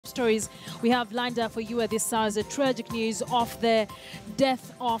stories we have lined up for you at this hour is the tragic news of the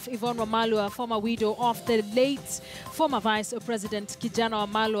death of Yvonne Wamalwa, former widow of the late former Vice President Kijana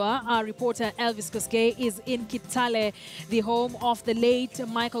Wamalwa. Our reporter Elvis Koskei is in Kitale, the home of the late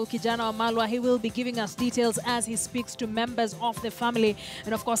Michael Kijana Wamalwa. He will be giving us details as he speaks to members of the family,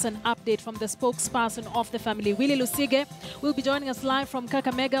 and of course an update from the spokesperson of the family. Willie Lusige will be joining us live from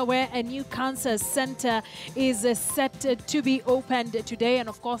Kakamega, where a new cancer center is set to be opened today. And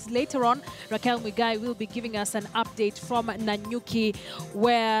of course later on, Raquel Mugai will be giving us an update from Nanyuki,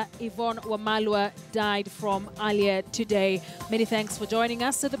 where Yvonne Wamalwa died from earlier today. Many thanks for joining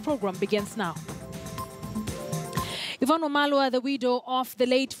us. So the program begins now. Yvonne Wamalwa, the widow of the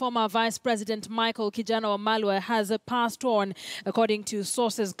late former Vice President Michael Kijana Wamalwa, has passed on. According to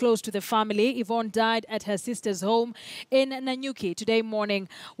sources close to the family, Yvonne died at her sister's home in Nanyuki today morning.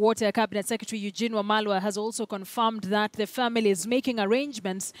 Water Cabinet Secretary Eugene Wamalwa has also confirmed that the family is making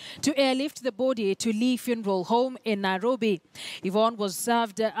arrangements to airlift the body to Lee Funeral Home in Nairobi. Yvonne was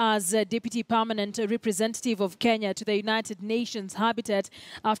served as Deputy Permanent Representative of Kenya to the United Nations Habitat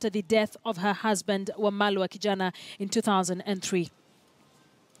after the death of her husband Wamalwa Kijana in 2003.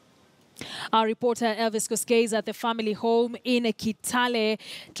 Our reporter Elvis Koskei is at the family home in Kitale,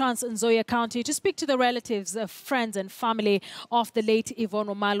 Trans Nzoia County, to speak to the relatives, friends and family of the late Yvonne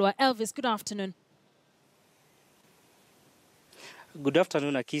Wamalwa. Elvis, good afternoon. Good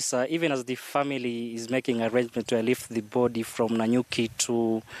afternoon, Akisa. Even as the family is making arrangements to lift the body from Nanyuki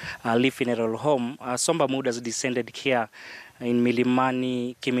to Lee Funeral Home, somber mood has descended here in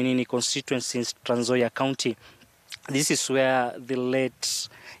Milimani, Kiminini constituency in Trans Nzoia County. This is where the late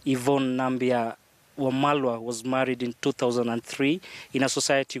Yvonne Wamalwa was married in 2003 in a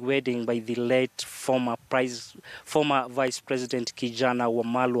society wedding by the late former Vice President Kijana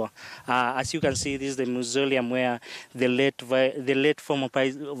Wamalwa. As you can see, this is the mausoleum where the late former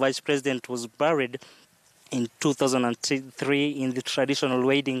Vice President was buried in 2003 in the traditional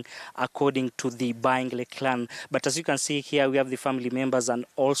wedding according to the Baingle clan. But as you can see here, we have the family members and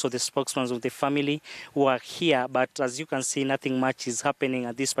also the spokesmen of the family who are here. But as you can see, nothing much is happening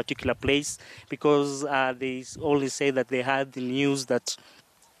at this particular place because they only say that they had the news that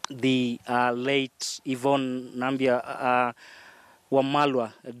the late Yvonne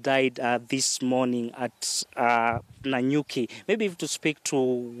Wamalwa died this morning at Nanyuki. Maybe if to speak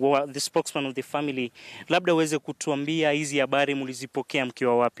to the spokesman of the family, labda uweze kutuambia hizi habari mlizipokea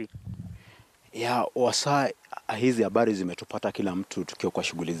mkiwa wapi? Ya wasaa hizi habari zimetupata kila mtu tukiwa kwa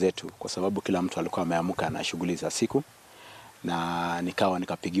shughuli zetu, kwa sababu kila mtu alikuwa ameamka na shughuli za siku, na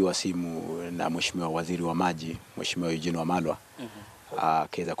nikapigiwa simu na Mheshimiwa Waziri wa Maji, Mheshimiwa Eugene Wamalwa,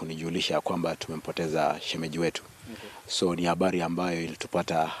 akaweza kunijulisha kwamba tumempoteza shemeji wetu. So ni habari ambayo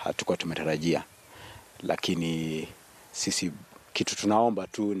ilitupata hatukuwa tumetarajia, lakini sisi kitu tunaomba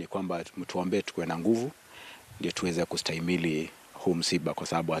tu ni kwamba mtuombee tuwe na nguvu ndio tuweze kustahimili huu msiba, kwa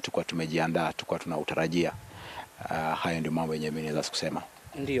sababu hatukuwa tumejiandaa, hatukuwa tunautarajia. Hayo ndio mambo yenyewe mimi naweza kusema.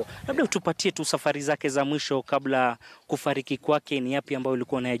 Ndio. Labda utupatie tu safari zake za mwisho kabla kufariki kwake, ni yapi ambayo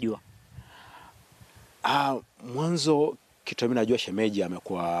ulikuwa unayajua? Mwanzo kitu mimi najua shemeji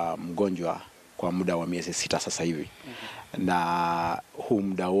amekuwa mgonjwa kwa muda wa miezi 6 sasa hivi. Na huu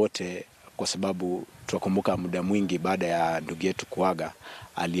muda wote, kwa sababu muda mwingi baada ya ndugu yetu kuaga,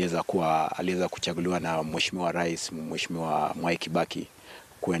 aliweza kuchaguliwa na Mheshimiwa Rais, Mheshimiwa Mwai Kibaki,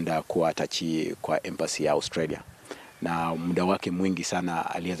 kwenda kuwa tachi kwa embassy ya Australia. Na muda wake mwingi sana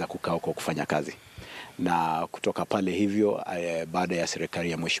aliweza kukaa kwa kufanya kazi. Na kutoka pale hivyo, baada ya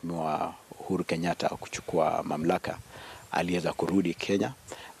serikali ya Mheshimiwa Uhuru Kenyatta kuchukua mamlaka, aliweza kurudi Kenya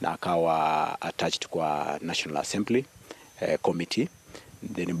na akawa attached kwa National Assembly Committee.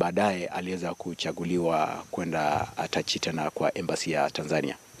 Then baadaye aliweza kuchaguliwa kwenda attach tena kwa embassy ya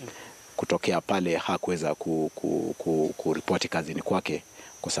Tanzania. Kutokea pale hakuweza kuripoti kazini kwake,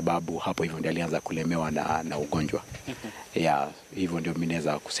 kwa sababu hapo hivyo ndiyo alianza kulemewa na ugonjwa. Hivyo ndio mimi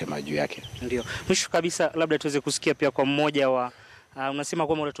naweza kusema juu yake. Ndio. Mwisho kabisa, labda tuweze kusikia pia kwa mmoja wa unasema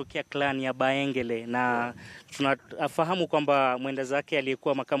kwamba unatokea clan ya Baengele, na tunafahamu kwamba mwenda zake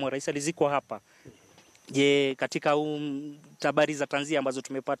aliyekuwa makamu wa rais alizikwa hapa. Je, katika habari za tanzia ambazo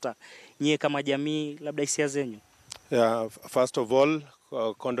tumepata, nyie kama jamii, labda hisia zenyu? First of all,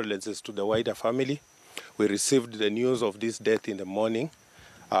 condolences to the wider family. We received the news of this death in the morning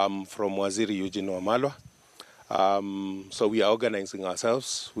from Waziri Eugene Wamalwa. So we are organizing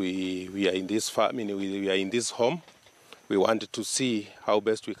ourselves. We are in this family, we are in this home. We wanted to see how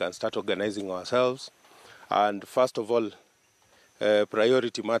best we can start organizing ourselves. And first of all,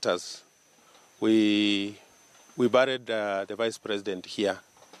 priority matters. We buried the Vice President here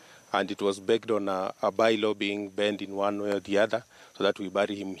and it was based on a bylaw being bent in one way or the other, so that we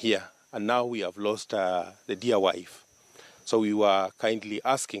bury him here. And now we have lost the dear wife. So we were kindly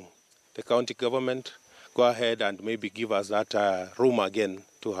asking the county government, go ahead and maybe give us that room again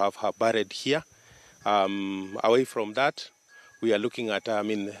to have her buried here. Away from that, we are looking at,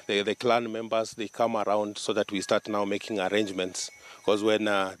 the clan members, they come around so that we start now making arrangements. Because when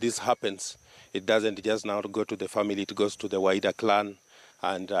this happens, it doesn't just now go to the family, it goes to the wider clan.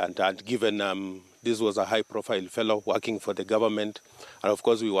 And given this was a high-profile fellow working for the government, and of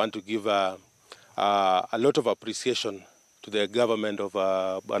course we want to give a lot of appreciation to the government of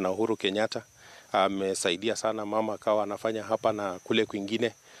Bwana Uhuru Kenyatta. Amesaidia sana mama kawa anafanya hapa na kule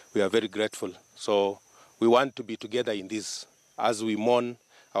kwingine. We are very grateful. So we want to be together in this. As we mourn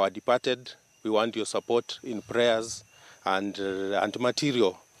our departed, we want your support in prayers and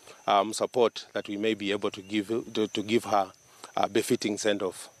material support that we may be able to give her a befitting send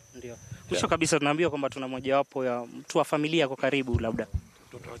off. Ndio. Mwisho kabisa tunaambiwa kwamba tuna mojawapo ya mtu wa familia kwa karibu, labda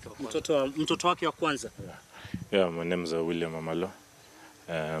mtoto wake wa kwanza. Yeah, my name is William Wamalwa.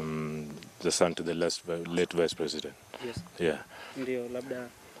 The son to the late Vice President. Yes. Yeah. Ndio, labda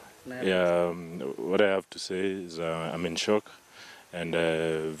yeah, what I have to say is I'm in shock and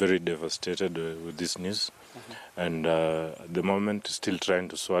very devastated with this news. And at the moment still trying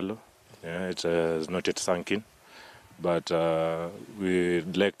to swallow. Yeah, it has not yet sunk in. But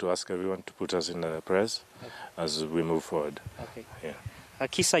we'd like to ask everyone to put us in the prayers as we move forward. Okay. Yeah.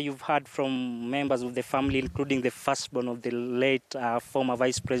 Kisa, you've heard from members of the family, including the firstborn of the late former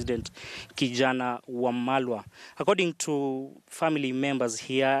Vice President Kijana Wamalwa. According to family members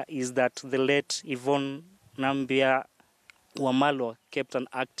here, is that the late Yvonne Wamalwa kept an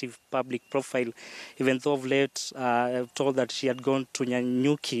active public profile, even though of late told that she had gone to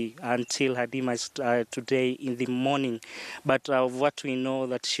Nanyuki until her demise today in the morning. But what we know,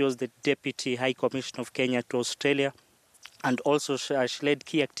 that she was the Deputy High Commissioner of Kenya to Australia, and also she led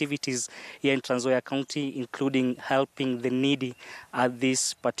key activities here in Trans Nzoia County, including helping the needy at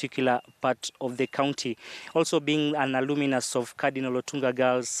this particular part of the county. Also being an alumnus of Cardinal Otunga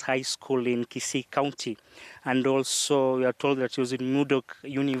Girls High School in Kisii County. And also we are told that she was in Murdoch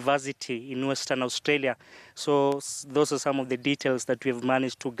University in Western Australia. So those are some of the details that we have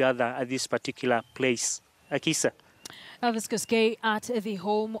managed to gather at this particular place. Akisa. Elvis Koskei at the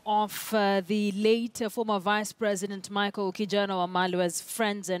home of the late former Vice President Michael Kijana Wamalwa's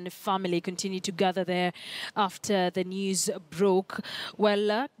friends and family continue to gather there after the news broke.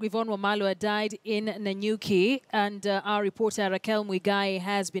 Well, Yvonne Wamalwa died in Nanyuki, and our reporter Raquel Mwigai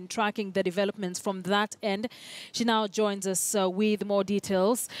has been tracking the developments from that end. She now joins us with more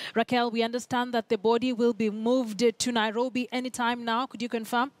details. Raquel, we understand that the body will be moved to Nairobi anytime now. Could you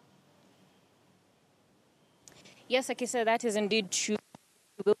confirm? Yes, Akisa, that is indeed true.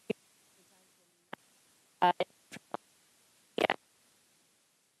 We'll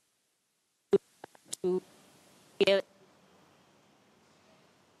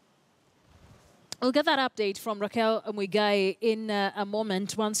get that update from Raquel Mwigai in a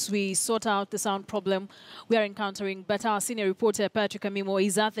moment once we sort out the sound problem we are encountering. But our senior reporter, Patrick Amimo,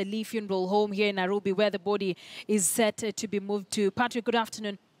 is at the Lee Funeral Home here in Nairobi, where the body is set to be moved to. Patrick, good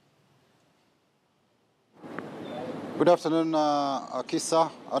afternoon. Good afternoon, Akisa.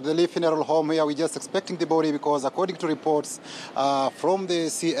 At the Lee Funeral Home here, we're just expecting the body because according to reports from the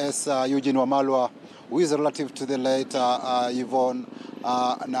CS Eugene Wamalwa, who is relative to the late Yvonne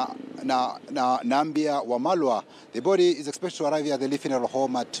Wamalwa, the body is expected to arrive here at the Lee Funeral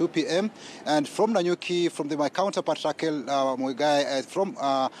Home at 2 p.m. And from Nanyuki, from my counterpart Raquel Mwigai, from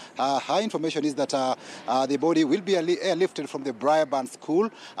her information is that the body will be airlifted from the Briarburn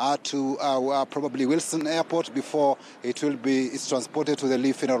School to probably Wilson Airport before it's transported to the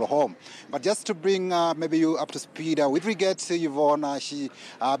Lee Funeral Home. But just to bring maybe you up to speed with regard to Yvonne, she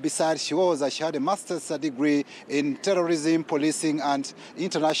had a master's degree in terrorism, policing, and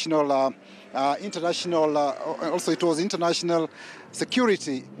international also it was international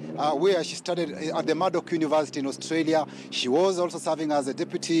security, where she studied at the Murdoch University in Australia. She was also serving as a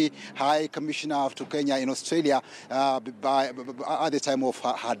Deputy High Commissioner to Kenya in Australia at the time of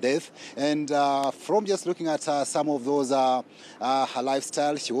her death. And from just looking at some of those, her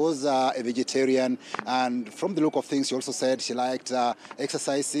lifestyle, she was a vegetarian. And from the look of things, she also said she liked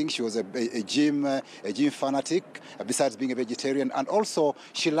exercising. She was a gym fanatic, besides being a vegetarian. And also,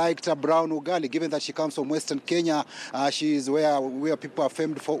 she liked brown ugali, given that she comes from Western Kenya. She is where people are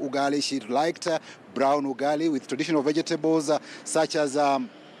famed for ugali. She liked brown ugali with traditional vegetables such as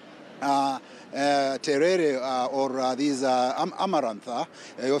terere or these amaranth.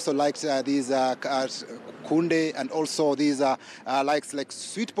 I also liked these kunde, and also these like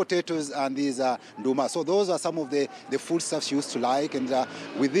sweet potatoes and these nduma. So those are some of the foodstuffs she used to like, and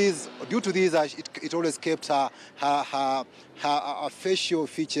with these, due to these, it always kept her facial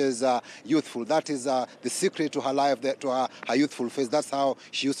features youthful. That is the secret to her life, to her youthful face. That's how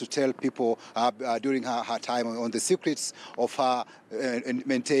she used to tell people during her time on the secrets of her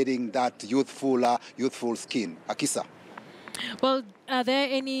maintaining that youthful skin. Akisa. Well, are there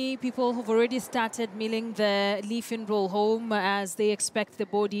any people who've already started milling the Lee Funeral Home as they expect the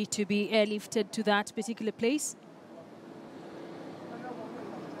body to be airlifted to that particular place?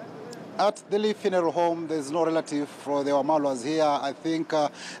 At the Lee Funeral Home, there's no relative for the Wamalwas here. I think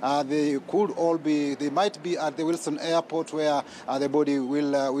they might be at the Wilson Airport, where the body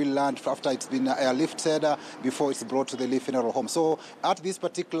will land after it's been airlifted before it's brought to the Lee Funeral Home. So at this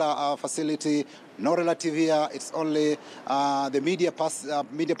particular facility, no relative here. It's only the media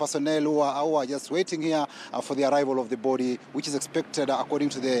personnel who are just waiting here for the arrival of the body, which is expected according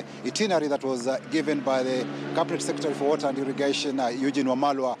to the itinerary that was given by the Cabinet Secretary for Water and Irrigation, Yvonne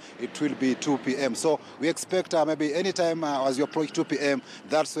Wamalwa. It will be 2 p.m. So we expect maybe anytime as you approach 2 p.m.,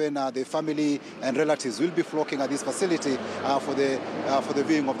 that's when the family and relatives will be flocking at this facility for the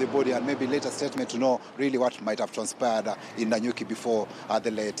viewing of the body, and maybe later statement to know really what might have transpired in Nanyuki before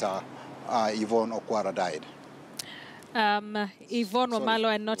the late Yvonne Okwara died. Yvonne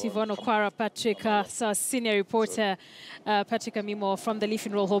Wamalwa and not Yvonne Okwara, Patrick, so senior reporter Patrick Amimo from the Lee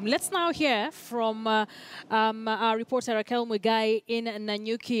Funeral Home. Let's now hear from our reporter Raquel Mugai in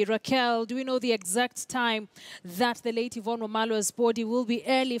Nanyuki. Raquel, do we know the exact time that the late Yvonne Wamalwa's body will be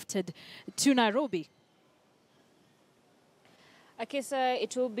airlifted to Nairobi? Akisa,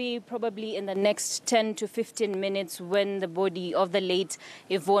 it will be probably in the next 10 to 15 minutes when the body of the late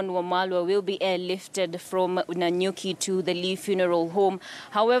Yvonne Wamalwa will be airlifted from Nanyuki to the Lee Funeral Home.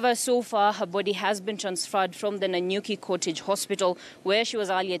 However, so far, her body has been transferred from the Nanyuki Cottage Hospital, where she was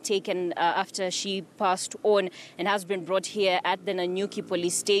earlier taken after she passed on, and has been brought here at the Nanyuki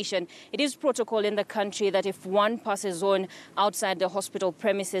police station. It is protocol in the country that if one passes on outside the hospital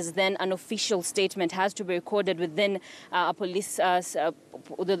premises, then an official statement has to be recorded within a police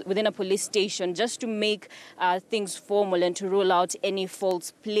station, just to make things formal and to rule out any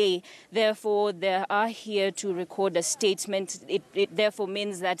false play. Therefore, they are here to record a statement. It therefore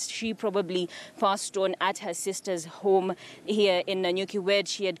means that she probably passed on at her sister's home here in Nanyuki, where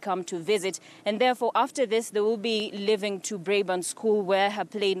she had come to visit. And therefore, after this, they will be leaving to Braeburn School, where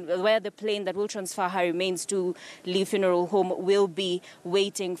the plane that will transfer her remains to Lee Funeral Home will be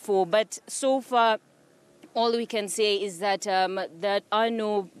waiting for. But so far, all we can say is that there are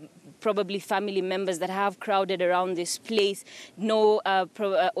no probably family members that have crowded around this place, no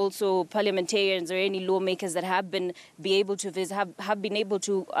also parliamentarians or any lawmakers that have been able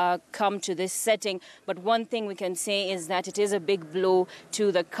to come to this setting. But one thing we can say is that it is a big blow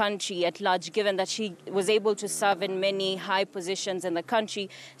to the country at large, given that she was able to serve in many high positions in the country.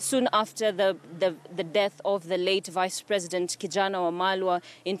 Soon after the death of the late Vice President Kijana Wamalwa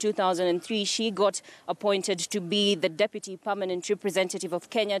in 2003, she got appointed to be the Deputy Permanent Representative of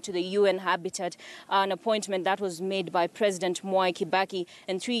Kenya to the UN Habitat, an appointment that was made by President Mwai Kibaki.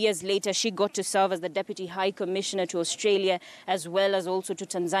 And 3 years later, she got to serve as the Deputy High Commissioner to Australia, as well as also to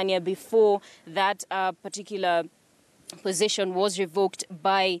Tanzania, before that particular position was revoked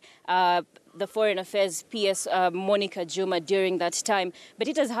by the Foreign Affairs PS Monica Juma during that time. But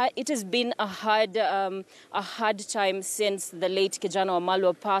it has been a hard time since the late Kijana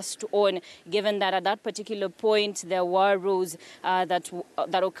Wamalwa passed on, given that at that particular point there were rows that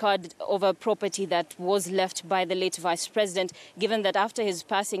occurred over property that was left by the late Vice President, given that after his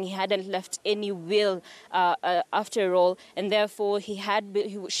passing he hadn't left any will after all, and therefore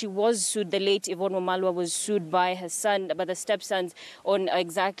she was sued. The late Yvonne Wamalwa was sued by her son, by the stepsons, on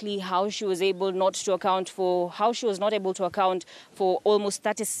exactly how she was not able to account for almost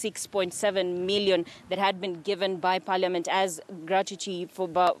 36.7 million that had been given by Parliament as gratuity for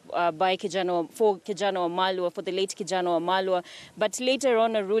Kijana Wamalwa, for the late Kijana Wamalwa. But later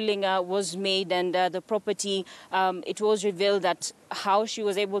on, a ruling was made, and the property, it was revealed that how she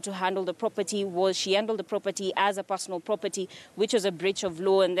was able to handle the property was she handled the property as a personal property, which was a breach of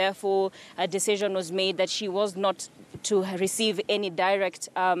law, and therefore a decision was made that she was not to receive any direct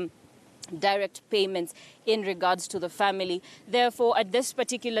payments in regards to the family. Therefore, at this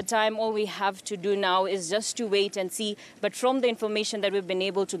particular time, all we have to do now is just to wait and see. But from the information that we've been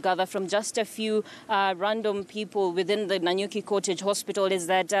able to gather from just a few random people within the Nanyuki Cottage Hospital is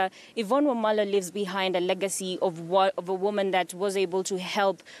that Yvonne Wamalwa leaves behind a legacy of a woman that was able to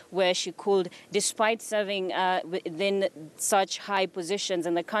help where she could, despite serving within such high positions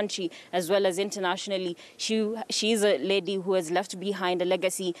in the country as well as internationally. She is a lady who has left behind a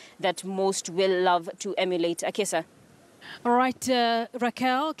legacy that most will love to emulate. Akesa. All right,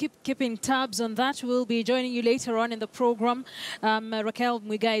 Raquel, keeping tabs on that. We'll be joining you later on in the program. Raquel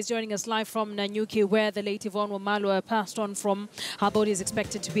Mwiga is joining us live from Nanyuki, where the late Yvonne Wamalwa passed on from. Her body is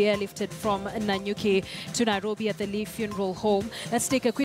expected to be airlifted from Nanyuki to Nairobi at the Lee Funeral Home. Let's take a quick